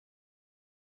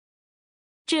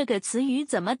这个词语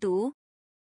怎么读？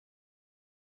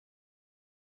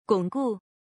巩固，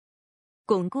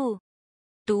巩固，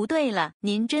读对了，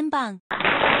您真棒。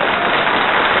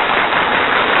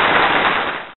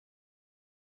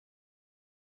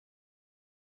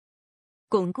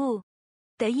巩固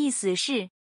的意思是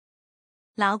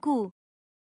牢固，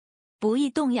不易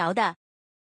动摇的。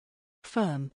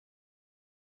Firm.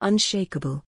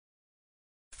 Unshakable.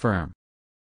 Firm.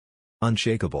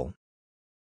 Unshakable.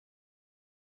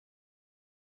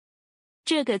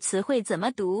 这个词汇怎么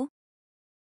读？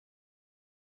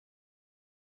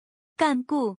干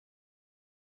固，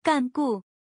干固。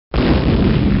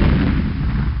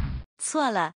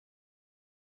错了。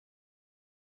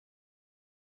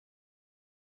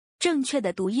正确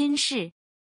的读音是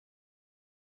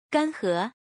干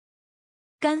涸，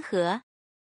干涸。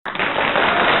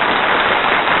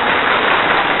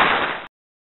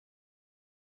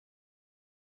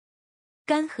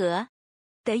干涸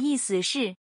的意思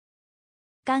是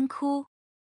干枯。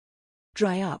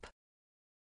Dry up.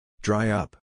 Dry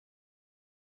up.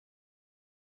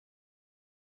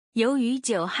 由于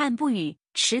久旱不雨，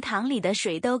池塘里的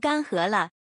水都干涸了。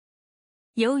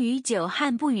由于久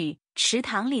旱不雨，池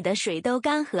塘里的水都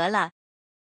干涸了。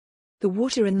The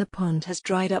water in the pond has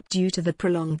dried up due to the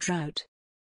prolonged drought.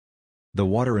 The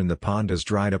water in the pond has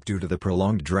dried up due to the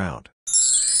prolonged drought.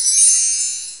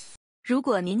 如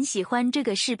果您喜欢这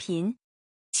个视频，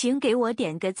请给我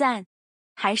点个赞，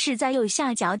还是在右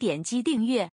下角点击订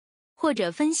阅，或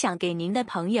者分享给您的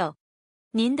朋友。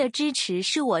您的支持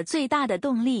是我最大的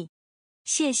动力，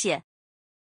谢谢。